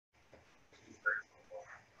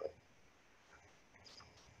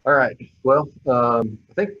All right. Well, I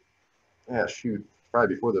think, yeah, shoot,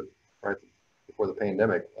 probably right before the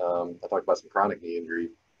pandemic, I talked about some chronic knee injury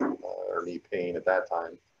or knee pain at that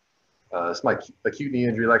time. It's my acute knee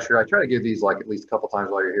injury lecture. I try to give these like at least a couple times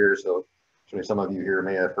while you're here. So certainly some of you here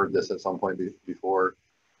may have heard this at some point before.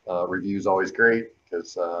 Review is always great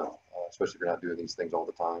because, especially if you're not doing these things all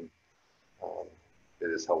the time, um, it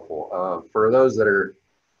is helpful. For those that are,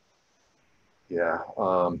 yeah,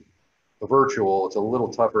 virtual, it's a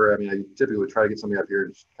little tougher. I mean, I typically would try to get somebody up here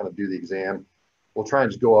and just kind of do the exam. We'll try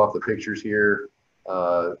and just go off the pictures here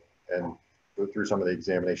and go through some of the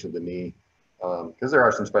examination of the knee because there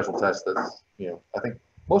are some special tests that I think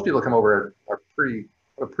most people that come over are pretty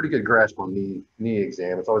have a pretty good grasp on knee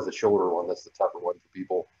exam. It's always the shoulder one that's the tougher one for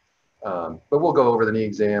people. But we'll go over the knee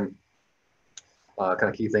exam, kind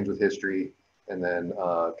of key things with history, and then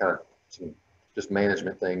kind of some just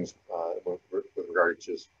management things with regard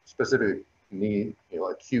to just specific knee,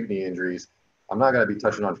 acute knee injuries. I'm not going to be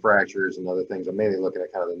touching on fractures and other things. I'm mainly looking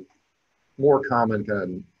at kind of the more common kind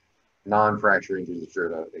of non-fracture injuries that you're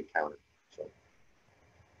going to encounter.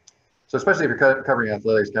 So especially if you're covering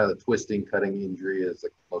athletics, kind of the twisting, cutting injury is the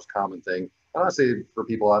most common thing. And honestly, for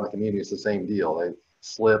people out in the community, it's the same deal. They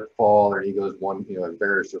slip, fall, their knee goes one,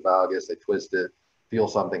 varus or valgus, they twist it, feel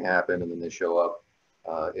something happen, and then they show up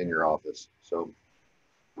in your office. So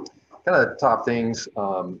kind of top things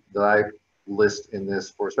that I list in this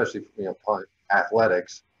for, especially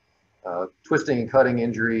athletics, twisting and cutting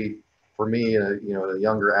injury for me, a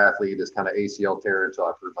younger athlete is kind of ACL tear until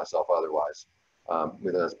I prove myself otherwise.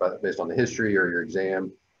 With us based on the history or your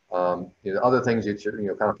exam. Other things that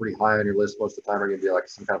you're kind of pretty high on your list most of the time are going to be like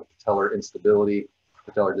some kind of patellar instability,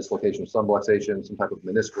 patellar dislocation of subluxation, some type of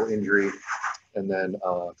meniscal injury, and then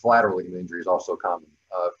collateral ligament injury is also common.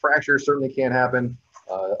 Fractures certainly can happen.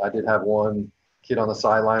 I did have one kid on the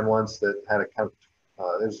sideline once that had a kind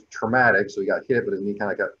of it was traumatic, so he got hit, but his knee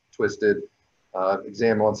kind of got twisted.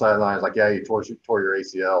 Exam on sideline, like, yeah, you tore your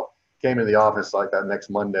ACL. Came to the office like that next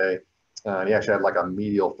Monday. And he actually had like a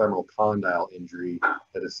medial femoral condyle injury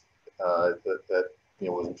that is that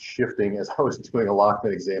was shifting as I was doing a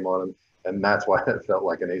Lockman exam on him, and that's why it felt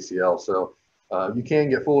like an ACL. So you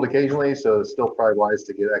can get fooled occasionally, so it's still probably wise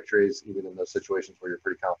to get X-rays even in those situations where you're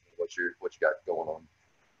pretty confident what you got going on.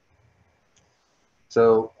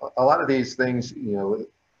 So a lot of these things,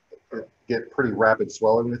 get pretty rapid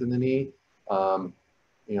swelling within the knee. Um,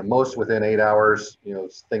 most within 8 hours,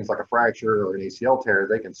 things like a fracture or an ACL tear,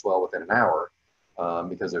 they can swell within an hour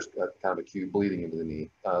because there's kind of acute bleeding into the knee.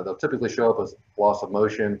 They'll typically show up as loss of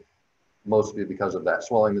motion, mostly because of that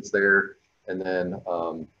swelling that's there. And then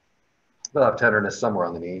they'll have tenderness somewhere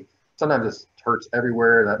on the knee. Sometimes it hurts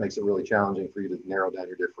everywhere, and that makes it really challenging for you to narrow down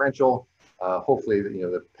your differential. Hopefully,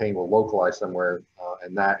 the pain will localize somewhere,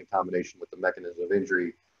 and that in combination with the mechanism of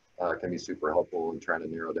injury can be super helpful in trying to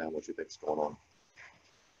narrow down what you think is going on.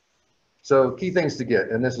 So key things to get,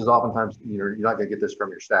 and this is oftentimes, you're not going to get this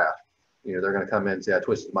from your staff. They're going to come in and say, I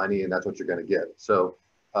twisted my knee, and that's what you're going to get. So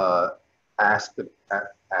ask the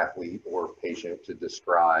athlete or patient to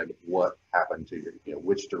describe what happened to your,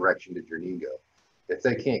 which direction did your knee go? If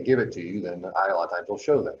they can't give it to you, then I a lot of times will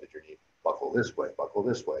show them, did your knee buckle this way, buckle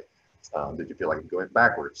this way? Did you feel like it went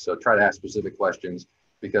backwards? So try to ask specific questions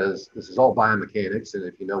because this is all biomechanics, and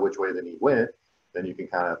if you know which way the knee went, then you can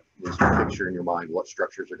kind of at least picture in your mind what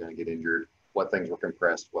structures are going to get injured, what things were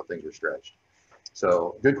compressed, what things were stretched.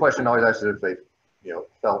 So good question always asked if they,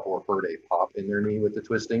 felt or heard a pop in their knee with the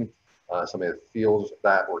twisting. Somebody that feels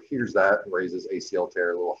that or hears that raises ACL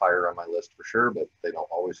tear a little higher on my list for sure, but they don't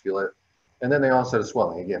always feel it. And then the onset of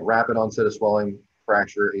swelling. Again, rapid onset of swelling,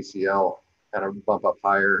 fracture, ACL, kind of bump up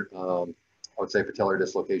higher. I would say patellar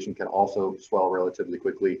dislocation can also swell relatively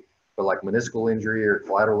quickly. But like meniscal injury or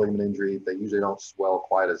collateral ligament injury, they usually don't swell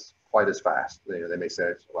quite as fast. They may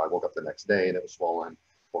say, well, I woke up the next day and it was swollen,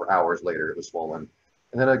 or hours later it was swollen.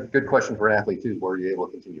 And then a good question for an athlete too is, were you able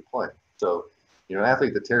to continue playing? So, an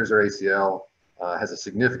athlete that tears their ACL has a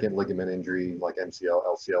significant ligament injury like MCL,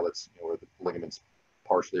 LCL, that's where the ligaments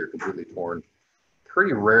partially or completely torn.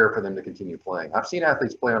 Pretty rare for them to continue playing. I've seen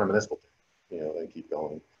athletes play on a meniscal tear, and keep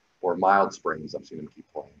going, or mild sprains. I've seen them keep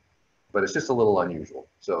playing. But it's just a little unusual.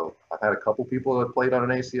 So I've had a couple people that have played on an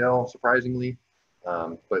ACL, surprisingly.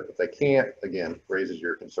 But if they can't, again, raises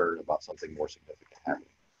your concern about something more significant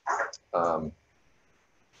happening.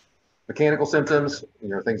 Mechanical symptoms,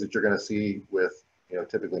 things that you're going to see with,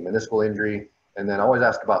 typically meniscal injury. And then always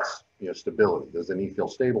ask about, stability. Does the knee feel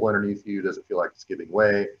stable underneath you? Does it feel like it's giving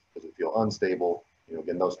way? Does it feel unstable?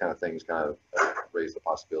 Again, those kind of things kind of raise the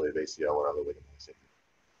possibility of ACL or other ligament injury.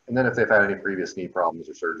 And then if they've had any previous knee problems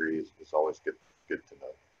or surgeries, it's always good to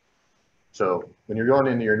know. So when you're going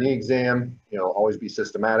into your knee exam, always be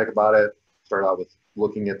systematic about it. Start out with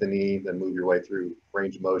looking at the knee, then move your way through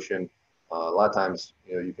range of motion. A lot of times,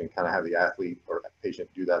 you can kind of have the athlete or patient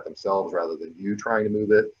do that themselves rather than you trying to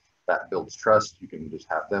move it. That builds trust. You can just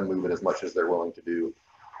have them move it as much as they're willing to do.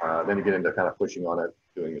 Then you get into kind of pushing on it,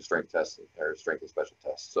 doing a strength test or strength and special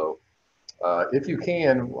test. So if you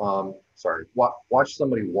can, watch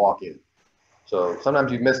somebody walk in. So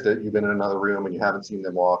sometimes you've missed it. You've been in another room and you haven't seen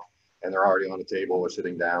them walk, and they're already on a table or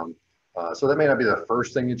sitting down. So that may not be the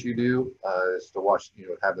first thing that you do, is to watch,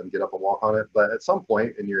 have them get up and walk on it. But at some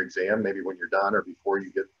point in your exam, maybe when you're done or before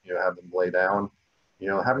you get, have them lay down,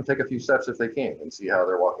 have them take a few steps if they can and see how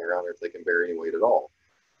they're walking around or if they can bear any weight at all.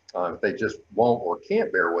 If they just won't or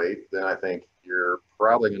can't bear weight, then I think you're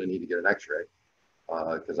probably going to need to get an x-ray,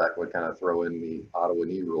 because that would kind of throw in the Ottawa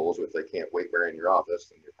knee rules. If they can't weight bear in your office,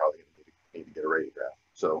 then you're probably going to need to get a radiograph.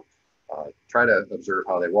 So try to observe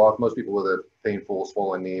how they walk. Most people with a painful,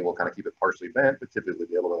 swollen knee will kind of keep it partially bent, but typically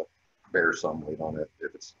be able to bear some weight on it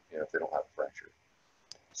if it's, if they don't have a fracture.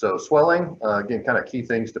 So swelling, again, kind of key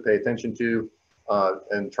things to pay attention to,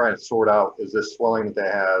 and trying to sort out, is this swelling that they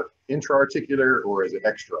have intra-articular or is it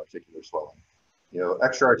extra-articular swelling?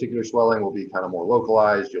 Extra-articular swelling will be kind of more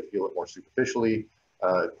localized. You'll feel it more superficially.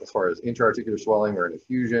 As far as intra-articular swelling or an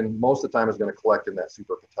effusion, most of the time is going to collect in that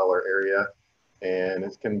suprapatellar area. And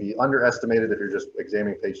it can be underestimated if you're just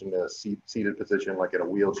examining a patient in a seated position, like in a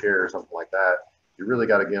wheelchair or something like that. You really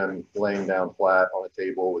got to get them laying down flat on a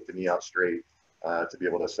table with the knee out straight to be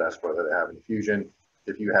able to assess whether they have an effusion.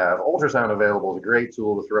 If you have ultrasound available, it's a great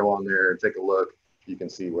tool to throw on there and take a look. You can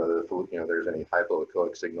see whether there's any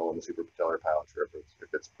hypoechoic signal in the suprapatellar pouch, or if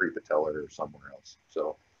it's prepatellar or somewhere else.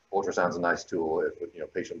 So ultrasound's a nice tool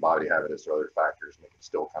if patient body habitus or other factors make it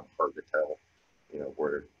still kind of hard to tell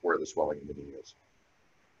where the swelling in the knee is.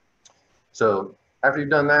 So after you've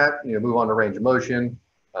done that, move on to range of motion.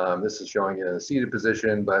 This is showing it in a seated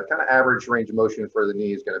position, but kind of average range of motion for the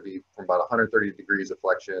knee is going to be from about 130 degrees of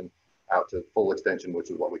flexion out to full extension,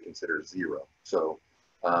 which is what we consider zero. So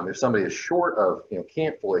if somebody is short of,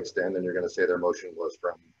 can't fully extend, then you're going to say their motion was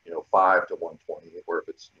from, 5 to 120, or if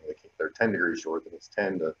it's, they're 10 degrees short, then it's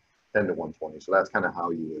 10 to 120. So that's kind of how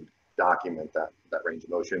you would document that range of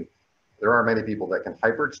motion. There are many people that can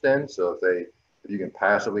hyperextend. So if you can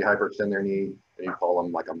passively hyperextend their knee, then you call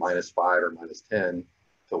them like a -5 or -10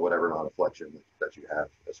 to whatever amount of flexion that you have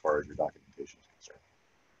as far as your documentation is concerned.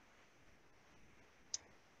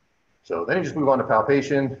 So then you just move on to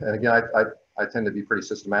palpation. And again, I tend to be pretty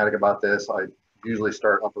systematic about this. I usually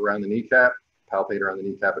start up around the kneecap, palpate around the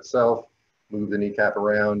kneecap itself, move the kneecap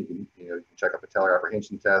around. You can check a patellar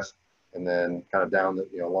apprehension test, and then kind of down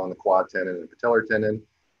along the quad tendon and patellar tendon.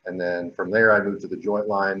 And then from there, I move to the joint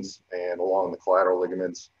lines and along the collateral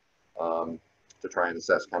ligaments to try and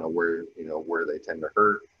assess kind of where they tend to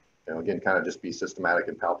hurt. Again, kind of just be systematic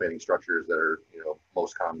in palpating structures that are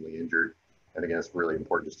most commonly injured. And again, it's really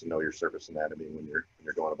important just to know your surface anatomy when you're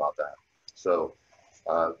going about that. So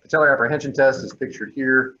patellar apprehension test is pictured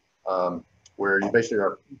here, where you basically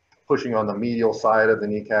are pushing on the medial side of the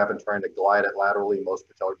kneecap and trying to glide it laterally. Most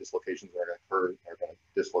patellar dislocations are going to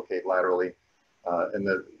dislocate laterally. And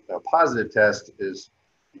the positive test is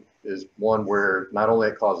one where not only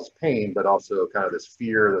it causes pain, but also kind of this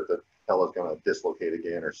fear that the patella is going to dislocate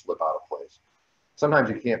again or slip out of place. Sometimes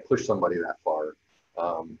you can't push somebody that far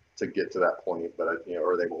to get to that point, but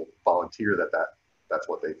or they will volunteer that's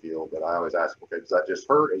what they feel. But I always ask, okay, does that just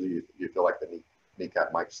hurt, or do you feel like the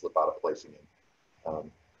kneecap might slip out of place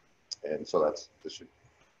again? And so that's a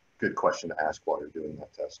good question to ask while you're doing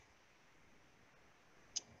that test.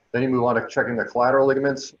 Then you move on to checking the collateral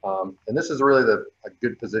ligaments. And this is really a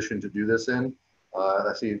good position to do this in.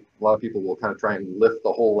 I see a lot of people will kind of try and lift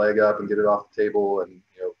the whole leg up and get it off the table and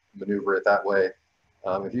maneuver it that way.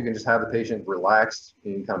 If you can just have the patient relaxed,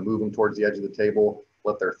 you can kind of move them towards the edge of the table,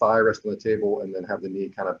 let their thigh rest on the table, and then have the knee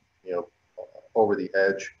kind of over the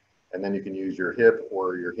edge. And then you can use your hip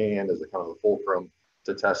or your hand as a kind of a fulcrum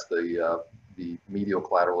to test the medial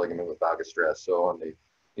collateral ligament with valgus stress. So on the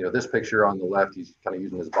this picture on the left, he's kind of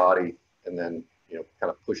using his body and then, kind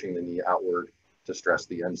of pushing the knee outward to stress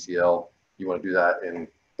the MCL. You want to do that in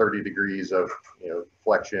 30 degrees of,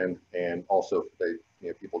 flexion, and also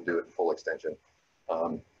people do it in full extension.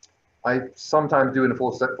 I sometimes do it in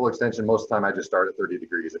full extension. Most of the time, I just start at 30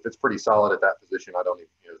 degrees. If it's pretty solid at that position, I don't need,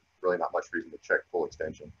 really not much reason to check full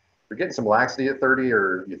extension. If you're getting some laxity at 30,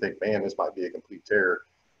 or you think, man, this might be a complete tear,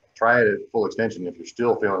 try it at full extension. If you're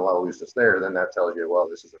still feeling a lot of looseness there, then that tells you, well,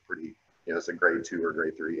 this is a pretty, it's a grade 2 or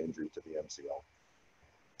grade 3 injury to the MCL.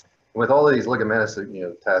 And with all of these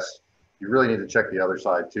ligamentous, tests, you really need to check the other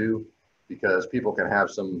side too, because people can have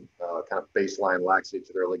some kind of baseline laxity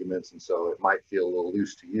to their ligaments, and so it might feel a little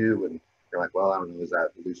loose to you, and you're like, well, I don't know, is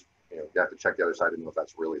that loose? You know, you have to check the other side to know if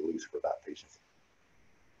that's really loose for that patient.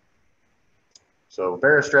 So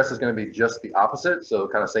varus stress is going to be just the opposite. So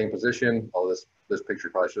kind of same position. Although this picture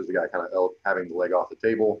probably shows the guy kind of having the leg off the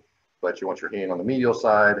table, but you want your hand on the medial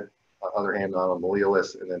side, other hand on the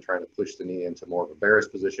malleolus, and then trying to push the knee into more of a varus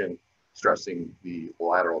position, stressing the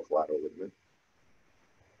lateral collateral ligament.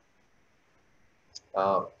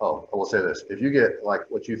 I will say this: if you get like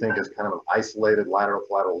what you think is kind of an isolated lateral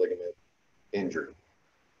collateral ligament injury,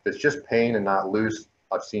 if it's just pain and not loose,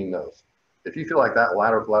 I've seen those. If you feel like that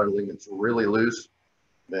lateral collateral ligament's really loose,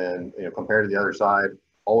 then, you know, compared to the other side,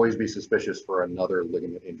 always be suspicious for another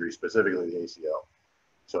ligament injury, specifically the ACL.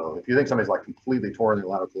 So if you think somebody's like completely torn the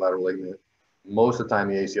lateral collateral ligament, most of the time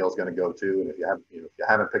the ACL is going to go too. And if you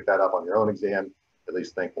haven't picked that up on your own exam, at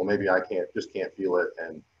least think, well, maybe I just can't feel it,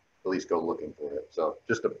 and at least go looking for it. So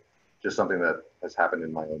just something that has happened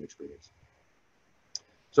in my own experience.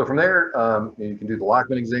 So from there, you can do the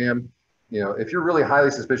Lockman exam. You know, if you're really highly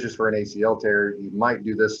suspicious for an ACL tear, you might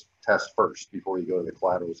do this test first before you go to the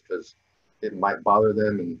collaterals, because it might bother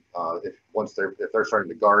them. And if they're starting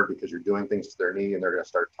to guard because you're doing things to their knee and they're going to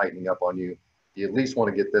start tightening up on you, you at least want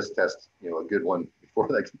to get this test, you know, a good one before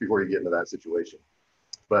you get into that situation.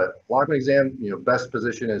 But Lockman exam, you know, best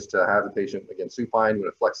position is to have the patient again supine. You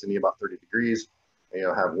want to flex the knee about 30 degrees. You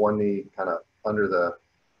know, have one knee kind of on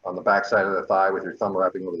the back side of the thigh with your thumb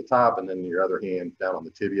wrapping over the top, and then your other hand down on the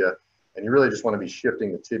tibia. And you really just want to be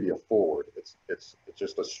shifting the tibia forward. It's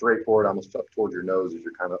just a straightforward, almost up towards your nose as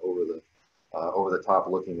you're kind of over the top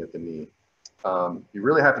looking at the knee. You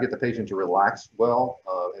really have to get the patient to relax well.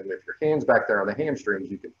 And if your hand's back there on the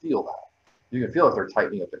hamstrings, you can feel that. You can feel if they're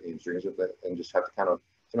tightening up the hamstrings, and just have to kind of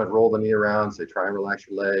sometimes roll the knee around, say, try and relax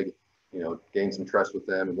your leg, you know, gain some trust with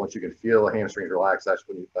them. And once you can feel the hamstrings relax, that's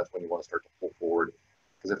when you want to start to pull forward.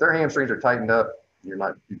 Because if their hamstrings are tightened up, you're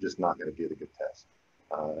just not going to get a good test.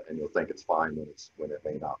 And you'll think it's fine when it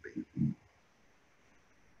may not be.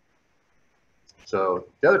 So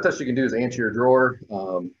the other test you can do is anterior drawer,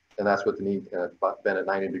 and that's with the knee bent at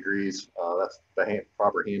 90 degrees. That's the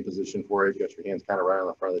proper hand position for it. You got your hands kind of right on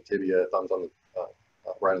the front of the tibia, thumbs on the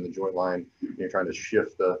right on the joint line. And you're trying to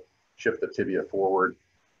shift the tibia forward.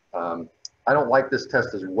 I don't like this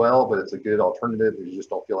test as well, but it's a good alternative if you just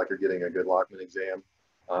don't feel like you're getting a good Lockman exam.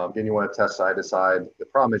 Again, you want to test side to side. The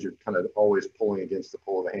problem is you're kind of always pulling against the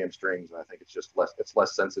pull of the hamstrings, and I think it's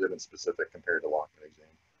less sensitive and specific compared to Lockman exam,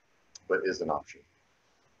 but is an option.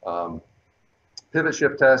 Pivot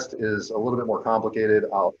shift test is a little bit more complicated.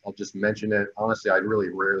 I'll just mention it. Honestly, I really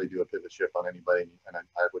rarely do a pivot shift on anybody, and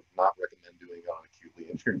I would not recommend doing it on acutely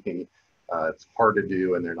injured knee. It's hard to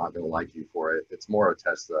do, and they're not going to like you for it. It's more a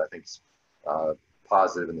test that I think is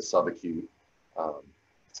positive in the subacute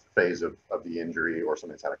phase of the injury, or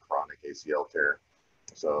somebody's had a chronic ACL tear.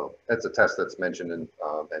 So it's a test that's mentioned,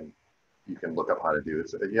 and you can look up how to do it.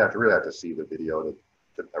 So you really have to see the video to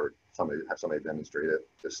have somebody demonstrate it.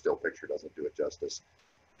 This still picture doesn't do it justice.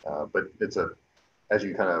 But as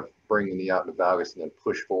you kind of bring the knee out in the valgus and then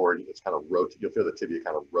push forward, it's kind of you'll feel the tibia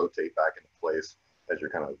kind of rotate back into place as you're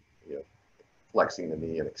kind of, you know, flexing the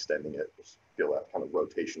knee and extending it. Just feel that kind of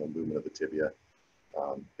rotational movement of the tibia.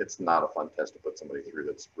 It's not a fun test to put somebody through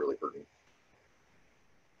that's really hurting.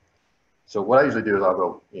 So what I usually do is I'll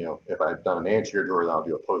go, you know, if I've done an anterior drawer, then I'll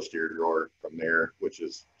do a posterior drawer from there, which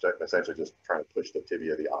is essentially just trying to push the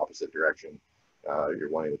tibia the opposite direction. You're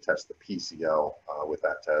wanting to test the PCL with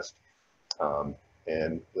that test.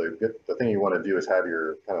 And the thing you want to do is have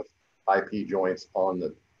your kind of IP joints on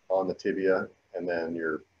the tibia, and then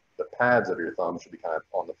the pads of your thumb should be kind of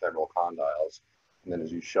on the femoral condyles. And then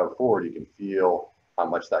as you shove forward, you can feel how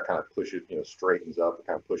much that kind of pushes, you know, straightens up. It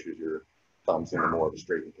kind of pushes your thumbs into more of a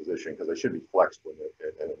straightened position, because they should be flexed when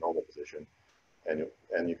they're in a normal position. And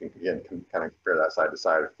you can, again, kind of compare that side to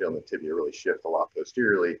side, feeling the tibia really shift a lot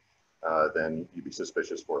posteriorly. Then you'd be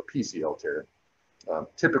suspicious for a PCL tear.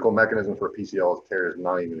 Typical mechanism for a PCL tear is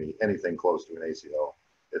not even anything close to an ACL.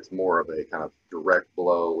 It's more of a kind of direct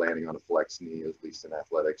blow landing on a flexed knee, at least in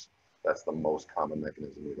athletics. That's the most common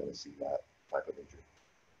mechanism you're going to see that type of injury,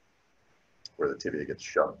 where the tibia gets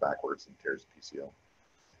shoved backwards and tears the PCL.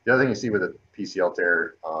 The other thing you see with a PCL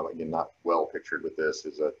tear, again, not well pictured with this,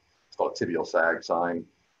 is it's called a tibial sag sign,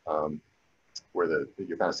 where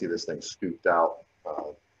you kind of see this thing scooped out.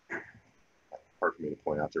 Hard for me to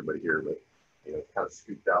point out to everybody here, but, you know, it's kind of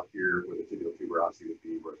scooped out here where the tibial tuberosity would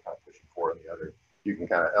be, where it's kind of pushing forward on the other. You can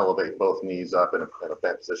kind of elevate both knees up in a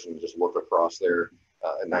bent position and just look across there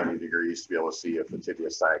at 90 degrees to be able to see if the tibia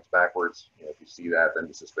sags backwards. You know, if you see that, then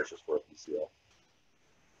be suspicious for a PCL.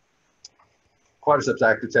 Quadriceps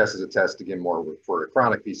active test is a test, again, more for a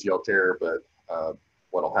chronic PCL tear, but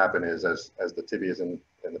what will happen is as the tibia is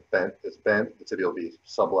bent, the tibia will be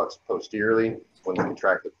subluxed posteriorly. When you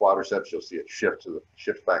contract the quadriceps, you'll see it shift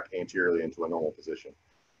back anteriorly into a normal position.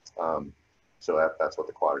 So that's what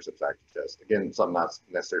the quadriceps active test. Again, something not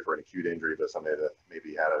necessary for an acute injury, but somebody that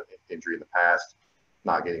maybe had an injury in the past,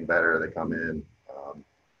 not getting better, they come in,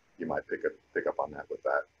 you might pick up on that with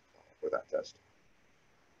that test.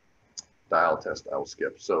 Dial test I will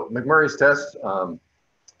skip. So McMurray's test,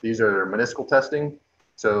 these are meniscal testing.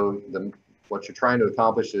 So what you're trying to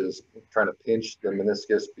accomplish is trying to pinch the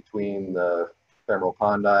meniscus between the femoral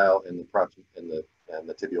condyle and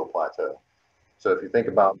the tibial plateau. So if you think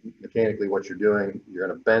about mechanically what you're doing, you're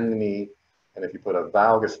going to bend the knee, and if you put a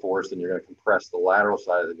valgus force, then you're going to compress the lateral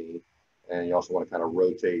side of the knee, and you also want to kind of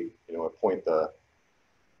rotate, point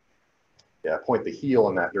the heel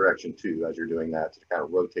in that direction too as you're doing that, to kind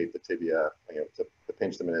of rotate the tibia, to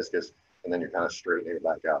pinch the meniscus, and then you're kind of straightening it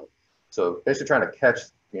back out. So basically trying to catch,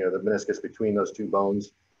 the meniscus between those two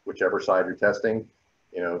bones, whichever side you're testing.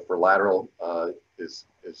 For lateral or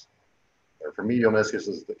for medial meniscus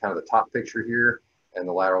is kind of the top picture here, and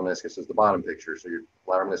the lateral meniscus is the bottom picture. So your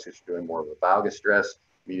lateral meniscus, you're doing more of a valgus stress.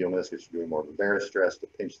 Medial meniscus, you're doing more of a varus stress to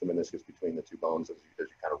pinch the meniscus between the two bones as you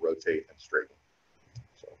kind of rotate and straighten.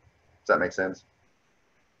 So does that make sense?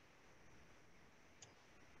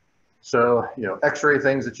 So, X-ray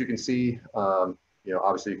things that you can see,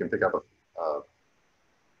 obviously you can pick up a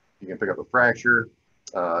fracture.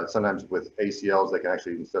 Sometimes with ACLs, they can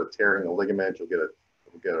actually, instead of tearing the ligament, you'll get a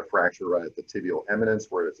fracture right at the tibial eminence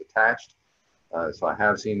where it's attached. So I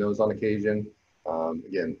have seen those on occasion.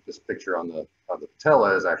 Again, this picture of the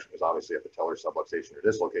patella is obviously a patellar subluxation or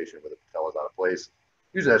dislocation where the patella is out of place.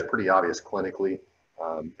 Usually that's pretty obvious clinically,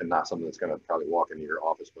 and not something that's going to probably walk into your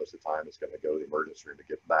office most of the time. It's going to go to the emergency room to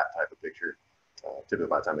get that type of picture. Typically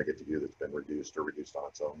by the time they get to you, that's been reduced on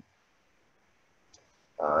its own.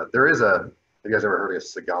 Have you guys ever heard of a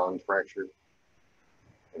Sagan fracture?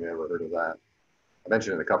 Have you ever heard of that? I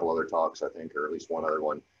mentioned in a couple other talks, I think, or at least one other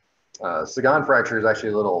one. Sagan fracture is actually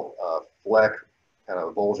a little fleck, kind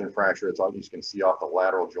of avulsion fracture. It's all you can see off the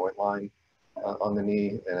lateral joint line on the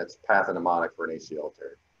knee, and it's pathognomonic for an ACL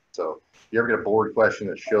tear. So if you ever get a board question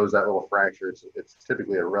that shows that little fracture, it's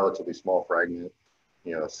typically a relatively small fragment,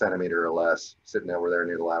 a centimeter or less, sitting over there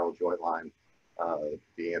near the lateral joint line.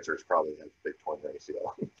 The answer is probably a big torn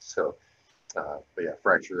ACL. So, but yeah,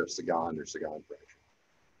 fracture of Sagan or Sagan fracture.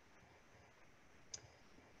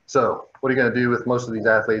 So what are you going to do with most of these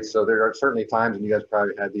athletes? So there are certainly times, and you guys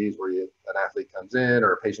probably had these, where an athlete comes in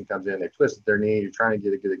or a patient comes in, they twisted their knee, you're trying to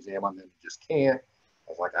get a good exam on them, you just can't. I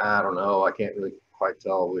was like, I don't know, I can't really quite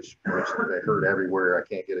tell which they hurt everywhere. I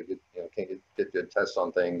can't get a good, get good tests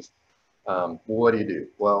on things. What do you do?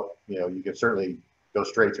 Well, you can certainly go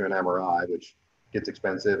straight to an MRI, which gets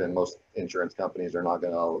expensive, and most insurance companies are not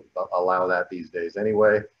going to allow that these days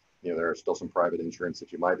anyway. There are still some private insurance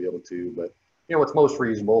that you might be able to, but what's most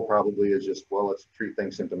reasonable probably is just, well, let's treat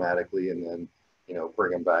things symptomatically and then,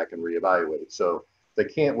 bring them back and reevaluate it. So if they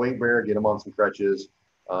can't weight bear, get them on some crutches.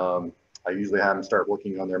 I usually have them start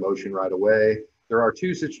working on their motion right away. There are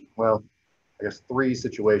three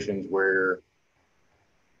situations where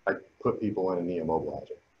I put people in a knee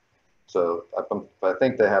immobilizer. So if I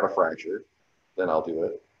think they have a fracture, then I'll do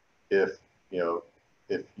it. If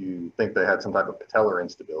you think they had some type of patellar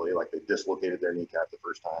instability, like they dislocated their kneecap the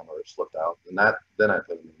first time or it slipped out, then I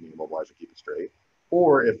put them in a knee immobilizer to keep it straight.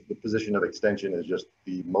 Or if the position of extension is just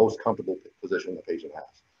the most comfortable position the patient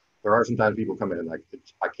has. There are sometimes people come in and like,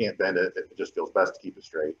 I can't bend it, it just feels best to keep it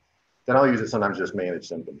straight. Then I'll use it sometimes just manage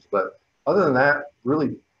symptoms. But other than that,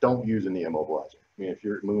 really don't use a knee immobilizer. If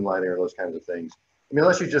you're moonlighting or those kinds of things,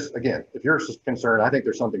 unless you just, again, if you're concerned, I think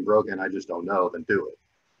there's something broken, I just don't know, then do it.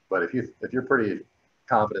 But if you're pretty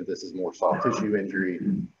confident this is more soft tissue injury,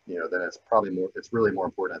 then it's really more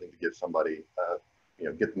important, I think, to give somebody,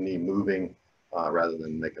 get the knee moving rather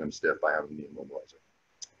than making them stiff by having a knee immobilizer.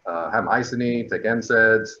 Have them ice the knee, take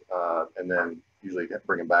NSAIDs, and then usually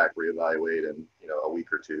bring them back, reevaluate in a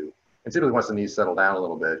week or two. And typically once the knees settle down a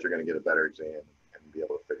little bit, you're going to get a better exam and be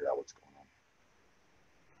able to figure out what's going on.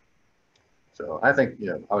 So I think,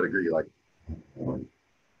 I would agree, like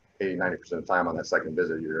 80–90% of the time on that second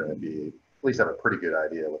visit, you're going to be at least have a pretty good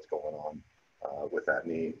idea what's going on with that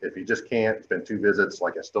knee. If you just can't, it's been 2 visits,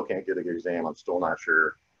 like I still can't get a good exam, I'm still not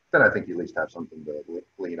sure, then I think you at least have something to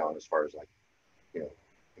lean on as far as like,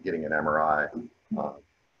 getting an MRI,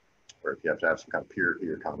 or if you have to have some kind of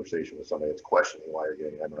peer-to-peer conversation with somebody that's questioning why you're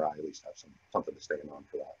getting an MRI, at least have something to stand on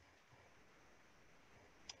for that.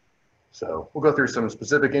 So we'll go through some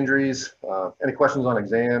specific injuries. Any questions on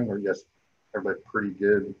exam, or just Everybody pretty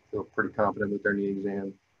good, feel pretty confident with their knee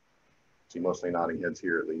exam. See mostly nodding heads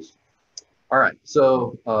here at least. All right,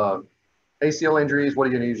 so ACL injuries, what are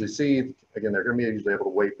you going to usually see? Again, they're going to be usually able to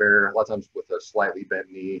weight bear. A lot of times with a slightly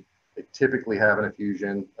bent knee, they typically have an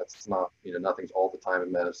effusion. That's not, nothing's all the time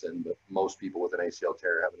in medicine, but most people with an ACL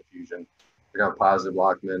tear have an effusion. They're going to have positive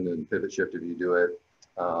Lockman and pivot shift if you do it.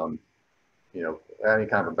 Any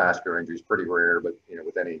kind of a vascular injury is pretty rare, but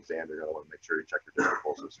with any exam, you're going to want to make sure you check your distal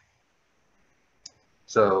pulses.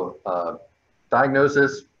 So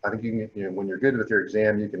diagnosis, I think you can, when you're good with your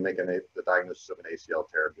exam, you can make the diagnosis of an ACL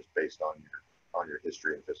tear just based on your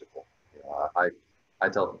history and physical. I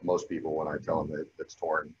tell most people when I tell them that it's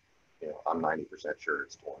torn, I'm 90% sure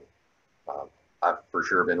it's torn. I've for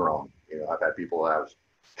sure been wrong. I've had people that I was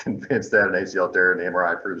convinced that an ACL tear and the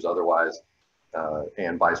MRI proves otherwise,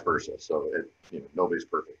 and vice versa. So nobody's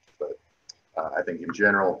perfect, but I think in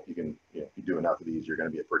general, you can, if you do enough of these, you're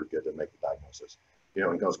going to be pretty good to make the diagnosis.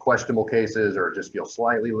 In those questionable cases, or just feel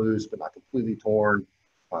slightly loose but not completely torn,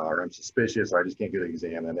 or I'm suspicious, or I just can't get an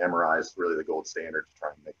exam, and MRI is really the gold standard to try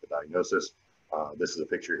and make the diagnosis. This is a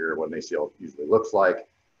picture here of what an ACL usually looks like.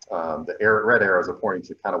 The red arrows are pointing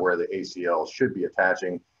to kind of where the ACL should be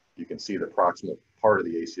attaching. You can see the proximal part of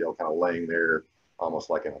the ACL kind of laying there, almost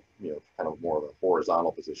like in a, kind of more of a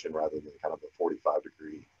horizontal position rather than kind of a 45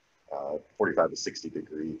 to 60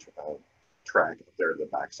 degree track up there at the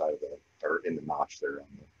backside of or in the notch there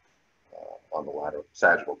on the lateral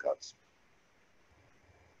sagittal cuts.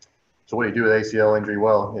 So what do you do with ACL injury?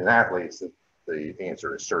 Well, in athletes, the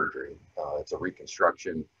answer is surgery. It's a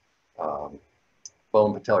reconstruction. Bone,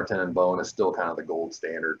 patellar tendon, bone is still kind of the gold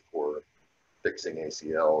standard for fixing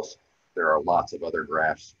ACLs. There are lots of other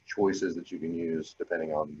grafts choices that you can use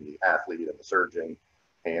depending on the athlete and the surgeon.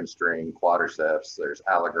 Hamstring, quadriceps, there's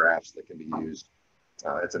allografts that can be used.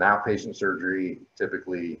 It's an outpatient surgery,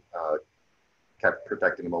 typically kept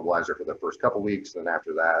protecting the immobilizer for the first couple weeks. And then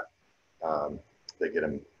after that, they get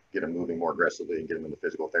them moving more aggressively and get them into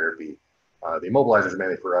physical therapy. The immobilizers are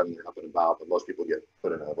mainly for running up and about, but most people get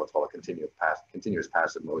put in what's called a continuous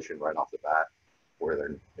passive motion right off the bat,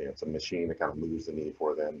 where it's a machine that kind of moves the knee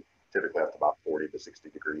for them, typically up to about 40 to 60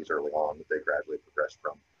 degrees early on that they gradually progress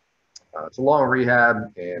from. It's a long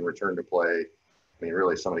rehab and return to play. I mean,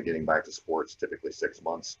 really somebody getting back to sports, typically 6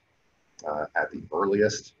 months at the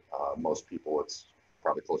earliest. Most people, it's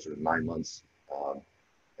probably closer to 9 months.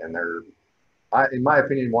 And in my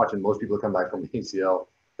opinion, watching most people come back from ACL,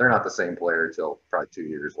 they're not the same player until probably 2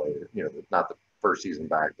 years later. Not the first season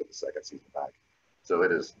back, but the second season back. So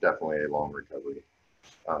it is definitely a long recovery.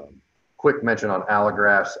 Quick mention on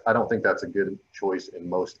allografts. I don't think that's a good choice in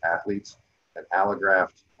most athletes. An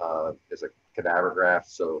allograft is a cadaver graft,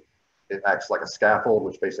 so it acts like a scaffold,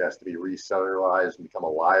 which basically has to be recellularized and become a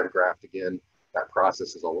live graft again. That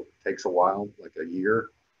process takes a while, like a year,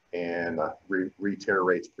 and re-tear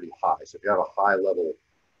rate's pretty high. So if you have a high level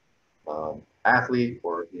athlete,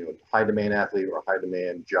 or high demand athlete, or a high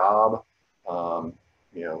demand job,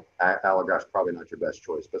 allograft's probably not your best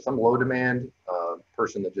choice. But some low demand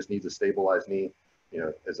person that just needs a stabilized knee,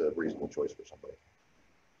 is a reasonable choice for somebody.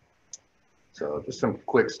 So just some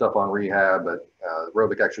quick stuff on rehab, but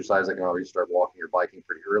aerobic exercise, they can already start walking or biking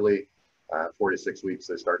pretty early. 4 to 6 weeks,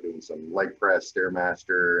 they start doing some leg press,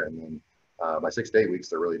 Stairmaster, and then by 6 to 8 weeks,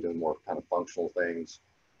 they're really doing more kind of functional things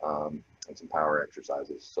and some power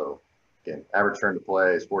exercises. So again, average turn to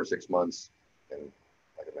play is 4 to 6 months, and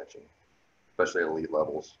like I mentioned, especially at elite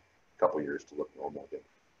levels, a couple years to look normal again.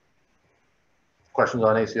 Questions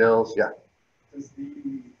on ACLs? Yeah. Does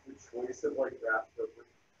the choice of like graft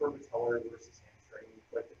for patellar versus hamstring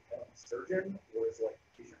like depend on the surgeon, or is it like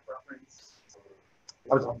patient preference?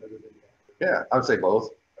 Yeah, I would say both.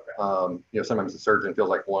 Okay. Sometimes the surgeon feels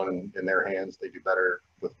like one in their hands, they do better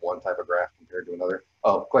with one type of graft compared to another.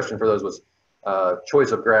 Oh, question for those was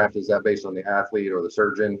choice of graft, is that based on the athlete or the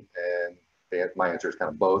surgeon? And my answer is kind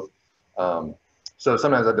of both. So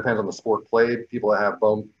sometimes that depends on the sport played. People that have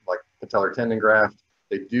bone, like patellar tendon graft,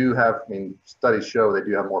 they do have, studies show they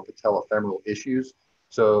do have more patellofemoral issues.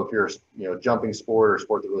 So if you're, jumping sport or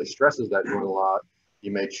sport that really stresses that joint a lot,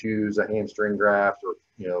 you may choose a hamstring graft, or,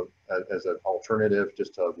 as an alternative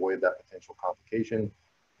just to avoid that potential complication.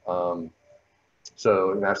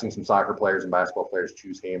 So I've seen some soccer players and basketball players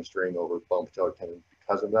choose hamstring over bone patellar tendon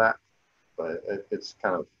because of that. But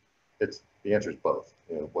the answer is both.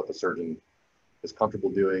 What the surgeon is comfortable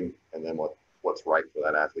doing, and then what's right for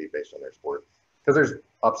that athlete based on their sport. Because there's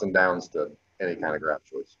ups and downs to any kind of graft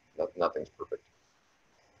choice. Nothing's perfect.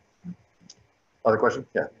 Other question?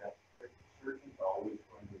 Yeah. The surgeon's always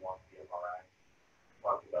going to want the MRI.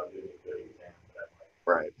 Talked about doing a good exam, but I'm like,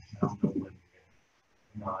 Right. I don't know when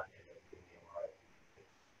you're not end up doing the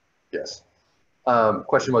Yes.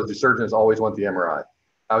 Question was, do surgeons always want the MRI?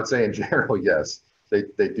 I would say in general, yes.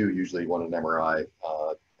 They do usually want an MRI,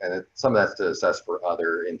 and some of that's to assess for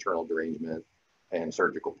other internal derangement and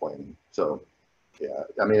surgical planning. So, yeah,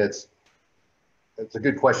 I mean, it's a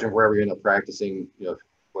good question wherever you end up practicing,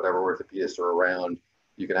 whatever orthopedists are around,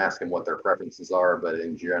 you can ask them what their preferences are, but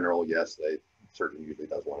in general, yes, surgeon usually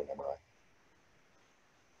does want an MRI.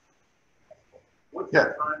 What's the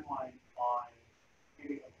timeline on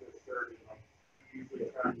getting up to a surgeon? Like, you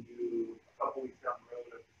usually try to do a couple weeks down the road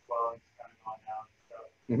if the swelling's kind of gone down and stuff.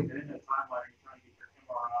 And in the timeline, are you trying to get your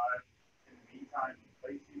MRI in the meantime in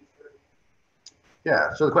place you surgeon?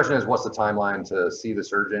 Yeah, so the question is, what's the timeline to see the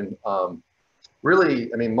surgeon?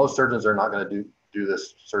 Really, I mean, most surgeons are not going to do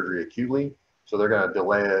this surgery acutely, so they're going to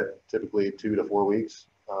delay it typically 2 to 4 weeks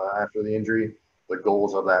after the injury. The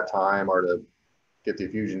goals of that time are to get the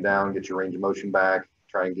effusion down, get your range of motion back,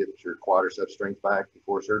 try and get your quadriceps strength back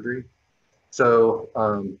before surgery. So,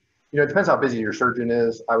 it depends how busy your surgeon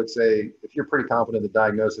is. I would say if you're pretty confident in the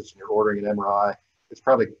diagnosis and you're ordering an MRI, it's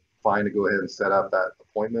probably fine to go ahead and set up that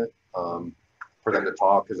appointment for them to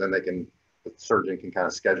talk, because then the surgeon can kind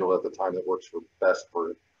of schedule it at the time that works for best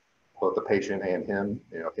for both the patient and him,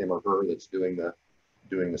 him or her that's doing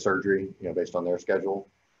the surgery, based on their schedule.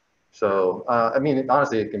 So, I mean,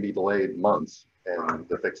 honestly, it can be delayed months and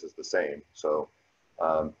the fix is the same. So,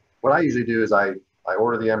 what I usually do is I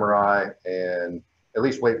order the MRI and at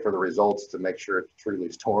least wait for the results to make sure it truly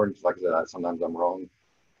is torn. Like I said, sometimes I'm wrong.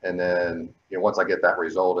 And then, once I get that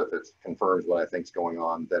result, if it confirms what I think is going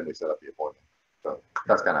on, then we set up the appointment. So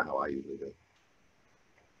that's kind of how I usually do it.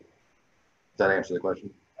 Does that answer the question?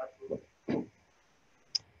 Absolutely.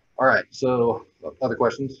 All right, so other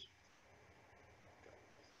questions?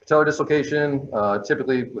 Patellar dislocation,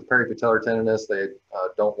 typically with peripatellar tenderness, they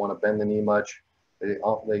don't want to bend the knee much. They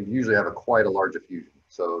usually have quite a large effusion,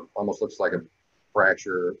 so it almost looks like a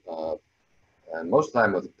fracture. And most of the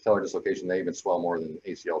time with patellar dislocation, they even swell more than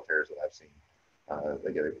ACL tears that I've seen.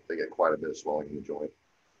 They get quite a bit of swelling in the joint.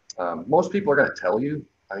 Most people are going to tell you.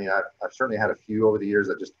 I mean, I've certainly had a few over the years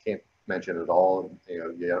that just can't mention it at all.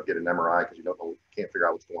 You don't get an MRI because you can't figure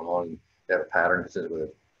out what's going on. And they have a pattern consistent with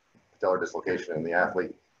a patellar dislocation, and the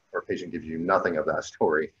athlete or patient gives you nothing of that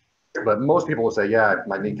story. But most people will say, yeah,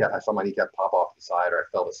 I saw my kneecap pop off to the side, or I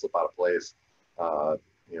felt it slip out of place,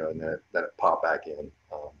 and then it popped back in.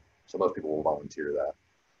 So most people will volunteer that.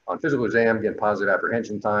 On physical exam, again, positive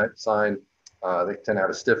apprehension sign. They tend to have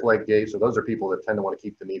a stiff leg gait. So those are people that tend to want to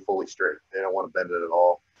keep the knee fully straight. They don't want to bend it at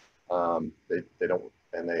all. They don't,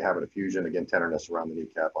 and they have an effusion, again, tenderness around the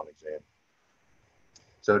kneecap on exam.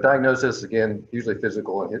 So diagnosis, again, usually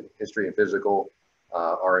physical and history and physical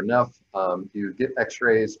are enough. You get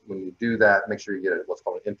x-rays. When you do that, make sure you get what's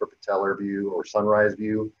called an infrapatellar view or sunrise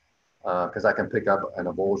view, because I can pick up an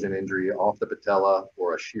avulsion injury off the patella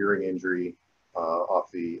or a shearing injury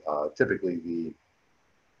off typically the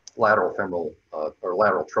lateral femoral or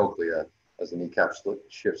lateral trochlea as the kneecap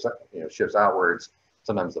shifts outwards.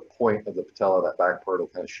 Sometimes the point of the patella, that back part, will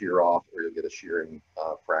kind of shear off, or you'll get a shearing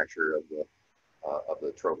fracture of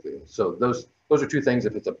the trochlea. So those are two things.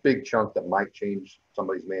 If it's a big chunk that might change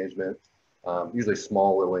somebody's management, usually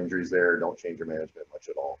small little injuries there don't change your management much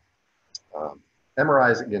at all.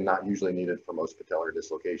 MRI is, again, not usually needed for most patellar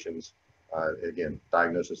dislocations. Again,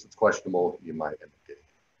 diagnosis that's questionable, you might end up getting.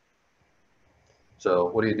 So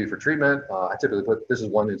what do you do for treatment? I typically this is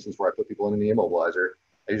one instance where I put people in the immobilizer.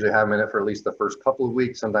 I usually have them in it for at least the first couple of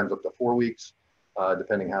weeks, sometimes up to 4 weeks,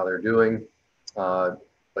 depending how they're doing.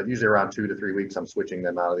 But usually around 2 to 3 weeks, I'm switching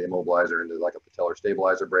them out of the immobilizer into like a patellar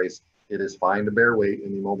stabilizer brace. It is fine to bear weight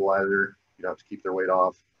in the immobilizer. You don't have to keep their weight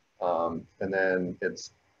off. And then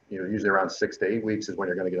it's usually around 6 to 8 weeks is when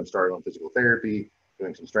you're going to get them started on physical therapy,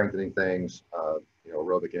 doing some strengthening things,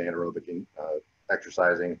 aerobic and anaerobic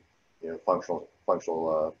exercising,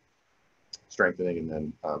 functional strengthening, and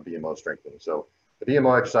then BMO strengthening. So the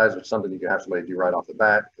BMO exercise is something you can have somebody do right off the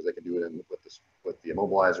bat, because they can do it with the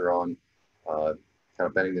immobilizer on, kind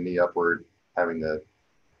of bending the knee upward, having the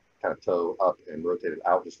kind of toe up and rotate it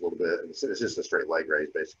out just a little bit. And it's just a straight leg raise,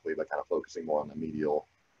 basically, but kind of focusing more on the medial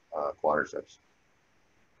quadriceps.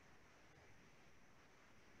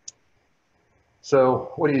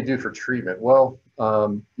 So what do you do for treatment? Well,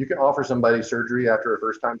 you can offer somebody surgery after a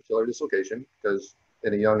first-time patellar dislocation, because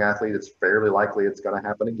in a young athlete, it's fairly likely it's going to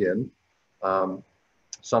happen again.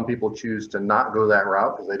 Some people choose to not go that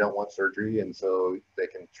route because they don't want surgery, and so they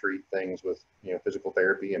can treat things with physical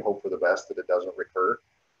therapy and hope for the best that it doesn't recur.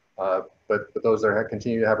 But those that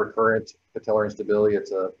continue to have recurrent patellar instability,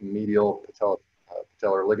 it's a medial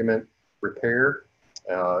patellar ligament repair.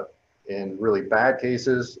 In really bad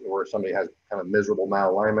cases, or or somebody has kind of miserable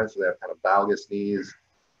malalignment, so they have kind of valgus knees,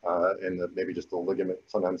 and maybe just the ligament,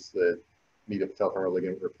 sometimes the medial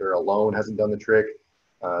ligament repair alone hasn't done the trick.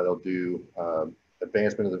 They'll do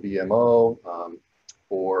advancement of the VMO,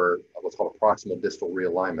 or what's called a proximal distal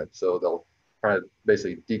realignment. So they'll try to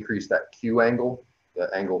basically decrease that Q angle, the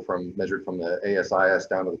angle measured from the ASIS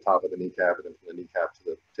down to the top of the kneecap, and then from the kneecap to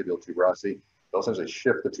the tibial tuberosity. They'll essentially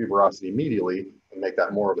shift the tuberosity medially and make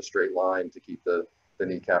that more of a straight line to keep the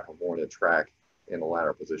kneecap from going to track in the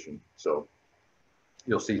lateral position. So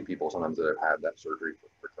you'll see people sometimes that have had that surgery for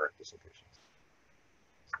recurrent dislocations.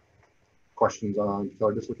 Questions on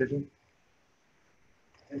patellar dislocation?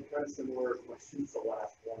 And kind of similar questions to the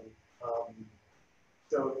last one.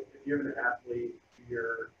 So if you're an athlete,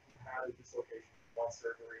 you had a dislocation, one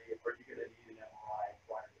surgery, are you going to need an MRI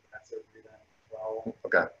prior to that surgery then as well?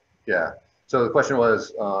 Okay, yeah. So the question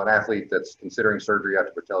was, an athlete that's considering surgery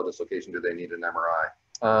after patellar dislocation, do they need an MRI?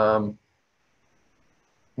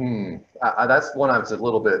 That's one I was a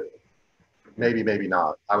little bit, maybe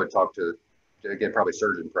not. I would talk to, again, probably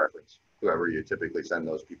surgeon preference, whoever you typically send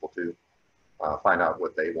those people to. Find out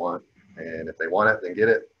what they want, and if they want it, then get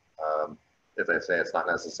it. If they say it's not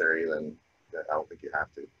necessary, then I don't think you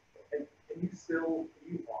have to. And can you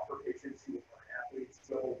offer patients who are athletes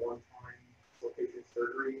still one-time dislocation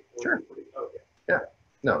surgery? Sure. Okay. Yeah.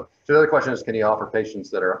 No. So the other question is, can you offer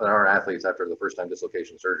patients that aren't athletes after the first time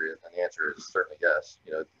dislocation surgery? And the answer is certainly yes.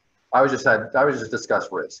 You know, I was just discuss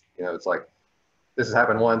risk. You know, it's like, this has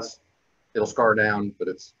happened once, it'll scar down, but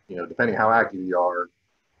it's, you know, depending how active you are,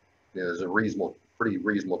 you know, there's a pretty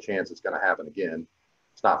reasonable chance it's going to happen again.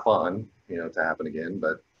 It's not fun, you know, to happen again,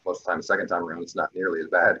 but most of the time, the second time around, it's not nearly as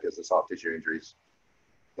bad because the soft tissue injury is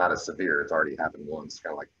not as severe. It's already happened once,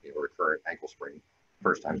 kind of like, you know, a recurrent ankle sprain.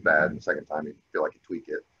 First time's bad, and the second time you feel like you tweak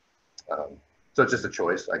it. So it's just a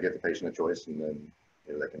choice. I give the patient a choice, and then,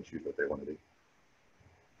 you know, they can choose what they want to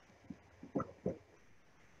do.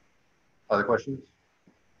 Other questions?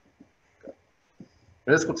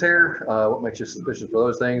 Meniscal tear, what makes you suspicious for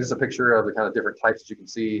those things? This is a picture of the kind of different types that you can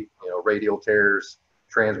see, you know, radial tears,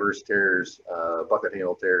 transverse tears, bucket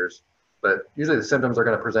handle tears. But usually the symptoms they're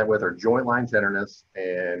going to present with are joint line tenderness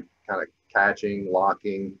and kind of catching,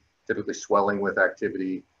 locking, typically swelling with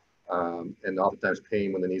activity, and oftentimes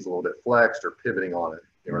pain when the knee's a little bit flexed or pivoting on it,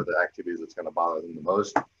 you know, are the activities that's going to bother them the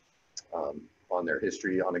most. On their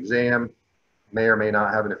history on exam, may or may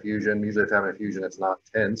not have an effusion. Usually if they have an effusion, it's not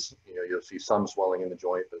tense. You know, you'll see some swelling in the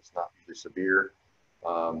joint, but it's not usually severe.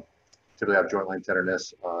 Typically have joint line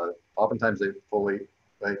tenderness. Oftentimes they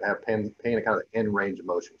have pain at kind of the end range of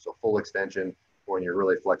motion. So full extension, or when you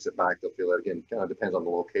really flex it back, they'll feel it again. Kind of depends on the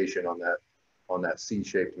location on that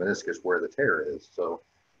C-shaped meniscus where the tear is. So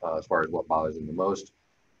as far as what bothers them the most.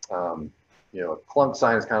 You know, clunk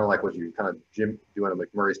sign is kind of like what you kind of doing a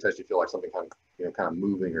McMurray's test. You feel like something kind of, you know, kind of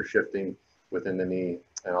moving or shifting within the knee,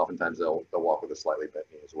 and oftentimes they'll walk with a slightly bent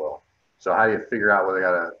knee as well. So how do you figure out whether they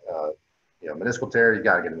got a you know, meniscal tear? You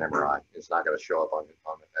got to get an MRI. It's not going to show up on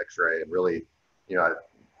an X-ray. And really, you know,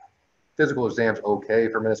 physical exams okay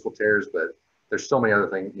for meniscal tears, but there's so many other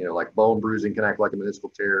things. You know, like bone bruising can act like a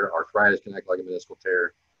meniscal tear, arthritis can act like a meniscal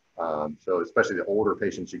tear. So especially the older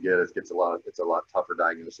patients you get, it's a lot tougher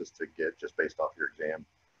diagnosis to get just based off your exam.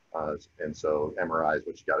 And so MRI is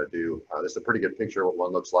what you got to do. This is a pretty good picture of what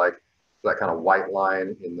one looks like. So that kind of white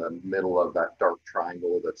line in the middle of that dark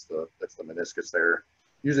triangle, that's the meniscus there.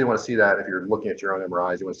 Usually you want to see that if you're looking at your own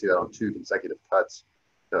MRIs, you want to see that on 2 consecutive cuts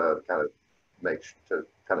to kind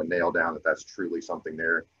of nail down that that's truly something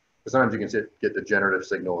there. But sometimes you can get degenerative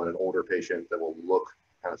signal in an older patient that will look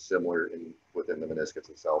kind of similar within the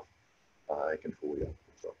meniscus itself. It can fool you.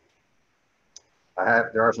 So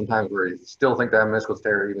there are some times where you still think that meniscal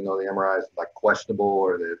tear, even though the MRI is like questionable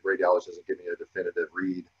or the radiologist isn't giving you a definitive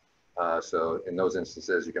read. So in those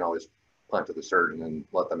instances, you can always punt to the surgeon and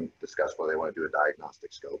let them discuss whether they want to do a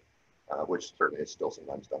diagnostic scope, which certainly is still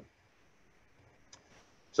sometimes done.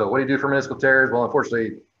 So what do you do for meniscal tears? Well,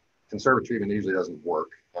 unfortunately, conservative treatment usually doesn't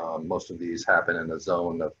work. Most of these happen in a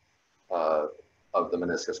zone of the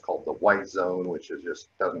meniscus called the white zone, which just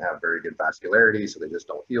doesn't have very good vascularity, so they just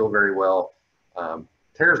don't heal very well.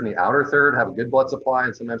 Tears in the outer third have a good blood supply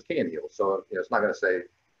and sometimes can heal. So, you know, it's not going to say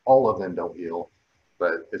all of them don't heal,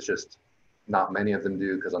 but it's just not many of them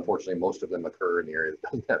do, because unfortunately most of them occur in the area that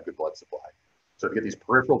doesn't have good blood supply. So if you get these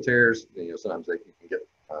peripheral tears, you know, sometimes they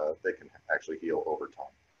can actually heal over time.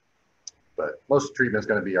 But most treatment is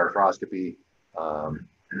going to be arthroscopy.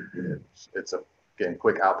 It's again,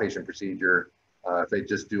 quick outpatient procedure. If they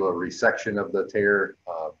just do a resection of the tear,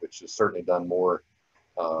 which is certainly done more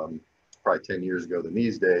probably 10 years ago than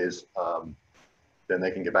these days, then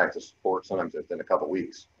they can get back to sport sometimes within a couple of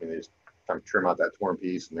weeks. I mean, they just kind of trim out that torn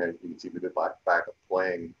piece, and then you can see we get back up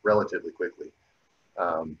playing relatively quickly.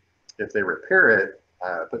 If they repair it,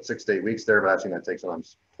 put 6 to 8 weeks there, but I've seen that take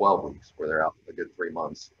sometimes 12 weeks where they're out a good 3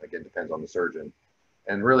 months. Again, depends on the surgeon.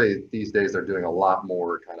 And really these days they're doing a lot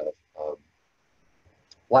more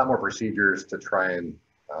procedures to try and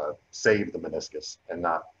save the meniscus and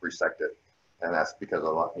not resect it. And that's because a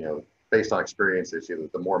lot, based on experience, they see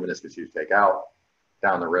that the more meniscus you take out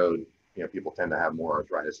down the road, people tend to have more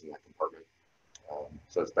arthritis in that compartment.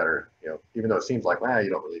 So it's better, even though it seems like, you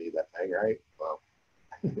don't really need that thing, right? Well,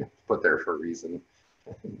 it's put there for a reason.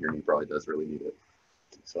 Your knee probably does really need it.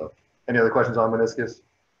 So, any other questions on meniscus?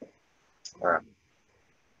 All right.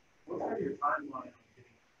 What's your timeline on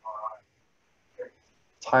getting an MRI?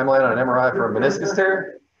 Timeline on an MRI for a meniscus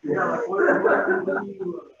tear? Yeah, like what do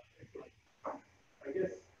you, I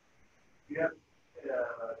guess you have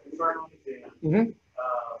concern on the exam. Mm-hmm.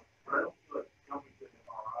 But I don't feel like jumping to an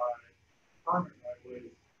MRI was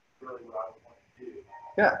really what I would want to do.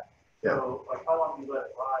 Yeah. So, like, how long do you let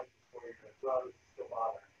it ride before you're going to still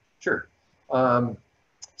bother? Sure.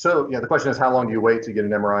 So the question is, how long do you wait to get an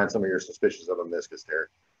MRI on somebody you're suspicious of a meniscus tear?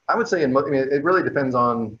 I would say it really depends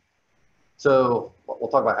on, so we'll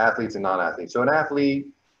talk about athletes and non-athletes. So an athlete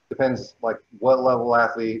depends, like, what level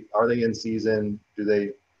athlete, are they in season? Do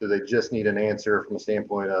they just need an answer from a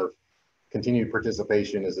standpoint of continued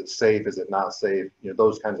participation? Is it safe? Is it not safe?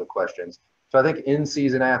 Those kinds of questions. So I think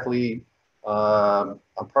in-season athlete, I'm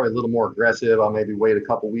probably a little more aggressive. I'll maybe wait a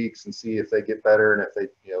couple weeks and see if they get better, and if they,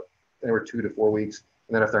 anywhere 2 to 4 weeks,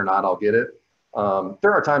 and then if they're not, I'll get it.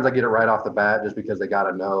 There are times I get it right off the bat just because they got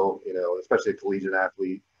to know, especially a collegiate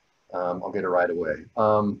athlete. I'll get it right away.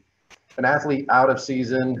 An athlete out of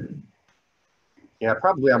season,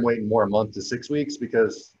 probably I'm waiting more a month to 6 weeks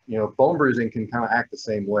because, bone bruising can kind of act the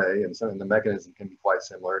same way, and the mechanism can be quite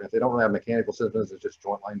similar. And if they don't really have mechanical symptoms, it's just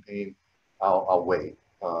joint line pain, I'll wait,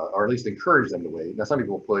 or at least encourage them to wait. Now, some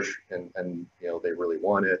people push and they really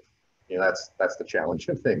want it. That's the challenge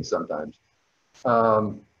of things sometimes.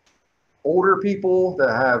 Older people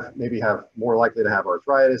that maybe have more likely to have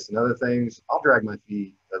arthritis and other things, I'll drag my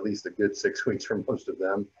feet at least a good 6 weeks for most of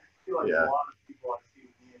them. I feel like a lot of people I see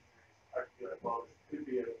with knee injuries, I feel like, well, this could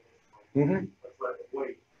be a let's let it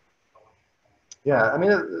wait. Yeah, I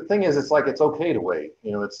mean, the thing is, it's like, it's okay to wait.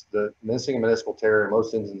 It's the missing a meniscal tear in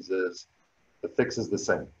most instances, the fix is the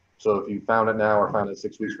same. So if you found it now, or found it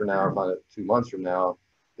 6 weeks from now, or found it 2 months from now,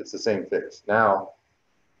 it's the same fix. Now,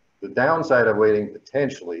 the downside of waiting,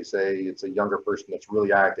 potentially, say it's a younger person that's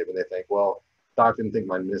really active and they think, well, doc didn't think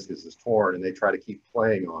my meniscus is torn, and they try to keep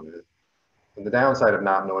playing on it. And the downside of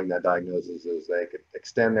not knowing that diagnosis is they could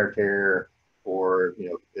extend their tear, or,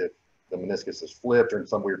 if the meniscus is flipped or in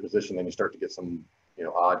some weird position, then you start to get some,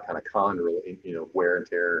 odd kind of chondral, wear and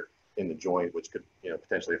tear in the joint, which could,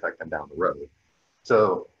 potentially affect them down the road.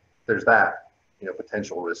 So there's that,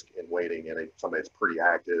 potential risk in waiting, and somebody that's pretty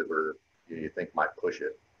active or you think might push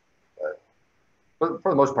it. But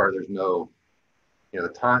for the most part, there's no, the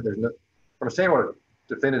time, there's no, from a standpoint of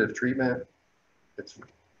definitive treatment, it's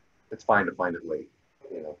fine to find it late,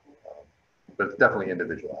 but it's definitely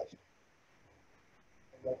individualized.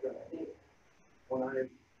 I think when I've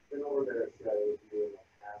been over there at CIO with you in the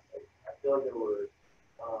past, I feel like there were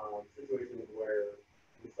situations where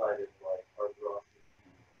we decided like arthroscopy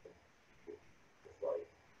was like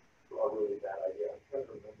a really bad idea. I'm trying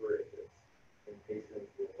to remember if it's in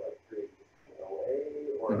patients with like pre-existing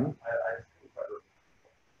OA or I just couldn't quite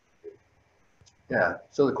remember. Yeah.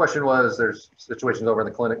 So the question was, there's situations over in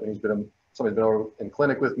the clinic when somebody's been over in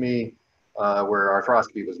clinic with me where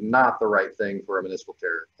arthroscopy was not the right thing for a meniscal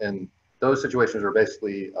tear. And those situations are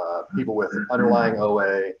basically people with underlying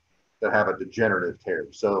OA that have a degenerative tear.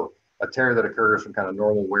 So a tear that occurs from kind of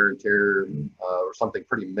normal wear and tear or something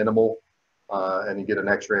pretty minimal. And you get an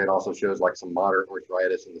x-ray, it also shows like some moderate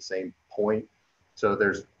arthritis in the same point. So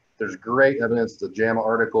there's great evidence. The JAMA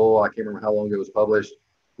article, I can't remember how long ago it was published,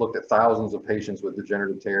 looked at thousands of patients with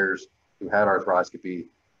degenerative tears who had arthroscopy,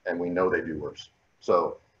 and we know they do worse.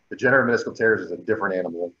 So degenerative meniscal tears is a different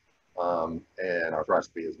animal, and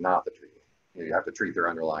arthroscopy is not the treatment. You have to treat their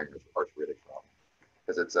underlying arthritic problem,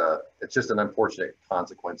 because it's just an unfortunate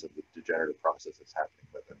consequence of the degenerative process that's happening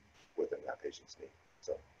within that patient's knee.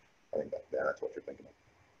 So I think that's what you're thinking of.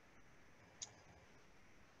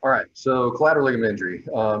 All right, so collateral ligament injury,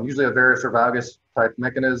 usually a varus or valgus type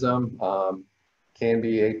mechanism, can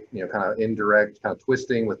be a kind of indirect kind of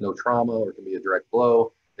twisting with no trauma, or it can be a direct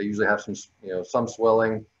blow. They usually have some some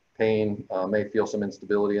swelling, pain, may feel some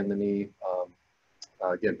instability in the knee.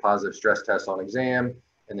 Again, positive stress test on exam,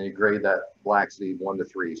 and then you grade that laxity 1 to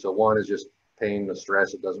 3. So 1 is just pain, the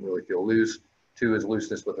stress, it doesn't really feel loose. 2 is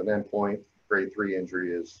looseness with an endpoint. Grade 3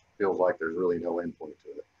 injury feels like there's really no endpoint to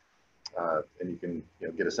it. And you can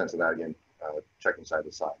get a sense of that again, checking side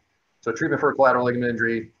to side. So treatment for a collateral ligament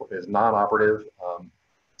injury is non-operative.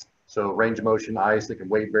 So range of motion, ice, they can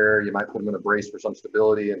weight bear. You might put them in a brace for some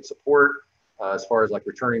stability and support. As far as like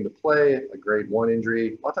returning to play, a grade 1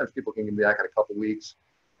 injury, a lot of times people can be back in a couple weeks.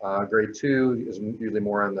 Grade 2 is usually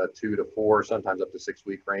more in the 2 to 4, sometimes up to 6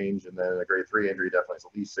 week range. And then a grade 3 injury definitely is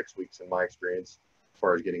at least 6 weeks in my experience as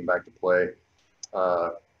far as getting back to play.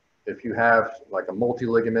 If you have like a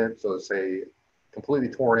multi-ligament, so say completely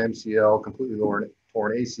torn MCL, completely torn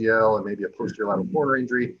ACL, and maybe a posterior lateral corner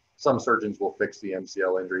injury, some surgeons will fix the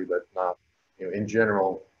MCL injury, but not, in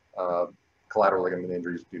general, collateral ligament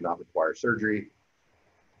injuries do not require surgery.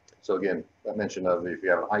 So again, that mention of if you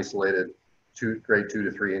have an isolated grade 2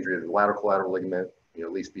 to 3 injury of the lateral collateral ligament,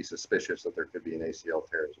 at least be suspicious that there could be an ACL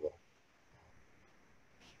tear as well.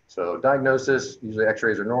 So diagnosis, usually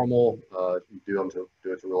x-rays are normal. You do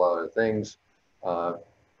it to rule out other things.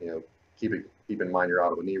 Keep in mind your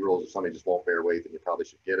auto knee rules. If somebody just won't bear weight, then you probably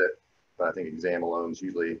should get it. But I think exam alone is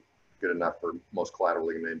usually good enough for most collateral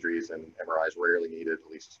ligament injuries, and MRI is rarely needed,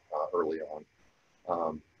 at least early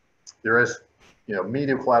on. There is,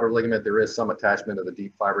 medial collateral ligament, there is some attachment of the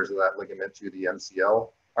deep fibers of that ligament to the MCL,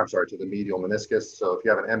 to the medial meniscus. So if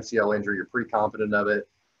you have an MCL injury, you're pretty confident of it,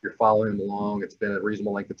 you're following them along, it's been a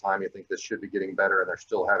reasonable length of time, you think this should be getting better, and they're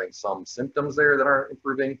still having some symptoms there that aren't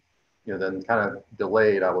improving, then kind of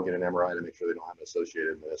delayed, I will get an MRI to make sure they don't have an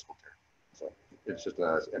associated meniscal tear. So it's just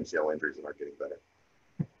MCL injuries that aren't getting better.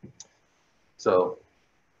 So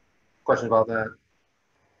questions about that?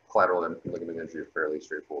 Collateral ligament injury is fairly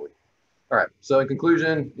straightforward. All right, so in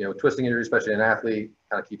conclusion, twisting injury, especially in an athlete,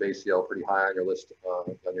 kind of keep ACL pretty high on your list,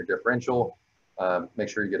 on your differential. Make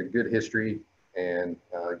sure you get a good history, and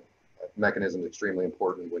mechanism is extremely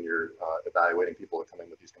important when you're evaluating people that come in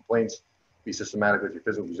with these complaints. Be systematic with your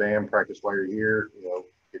physical exam, practice while you're here,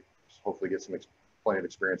 hopefully get some plenty of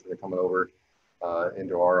experience when you're coming over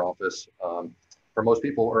into our office. For most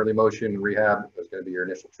people, early motion rehab is going to be your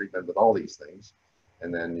initial treatment with all these things.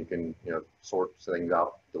 And then you can, sort things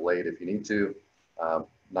out delayed if you need to.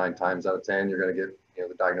 9 times out of 10, you're going to get,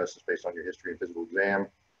 the diagnosis based on your history and physical exam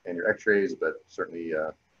and your x-rays, but certainly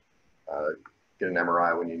get an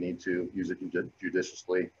MRI when you need to, use it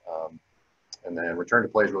judiciously. And then return to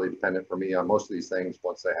play is really dependent for me on most of these things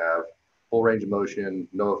once they have full range of motion,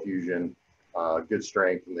 no effusion, good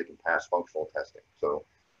strength, and they can pass functional testing. So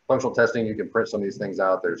functional testing, you can print some of these things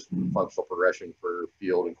out. There's functional progression for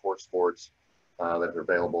field and court sports that are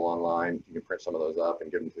available online. You can print some of those up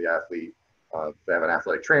and give them to the athlete. If they have an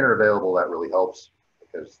athletic trainer available, that really helps,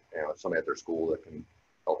 because somebody at their school that can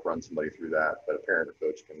help run somebody through that, but a parent or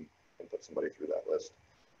coach can put somebody through that list.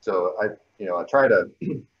 So I try to,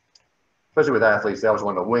 especially with athletes, they always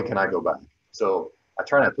want to know, when can I go back? So I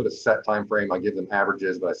try not to put a set time frame. I give them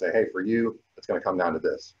averages, but I say, hey, for you, it's going to come down to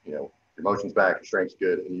this. Your motion's back, your strength's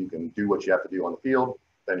good, and you can do what you have to do on the field,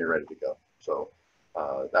 then you're ready to go. So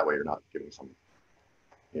that way you're not giving some,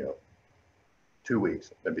 2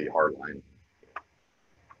 weeks. That'd be a hard line.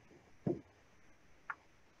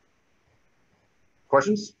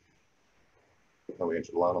 Questions? Oh, we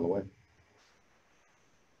answered a lot on the way.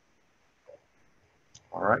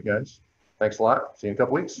 All right, guys. Thanks a lot. See you in a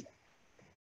couple weeks.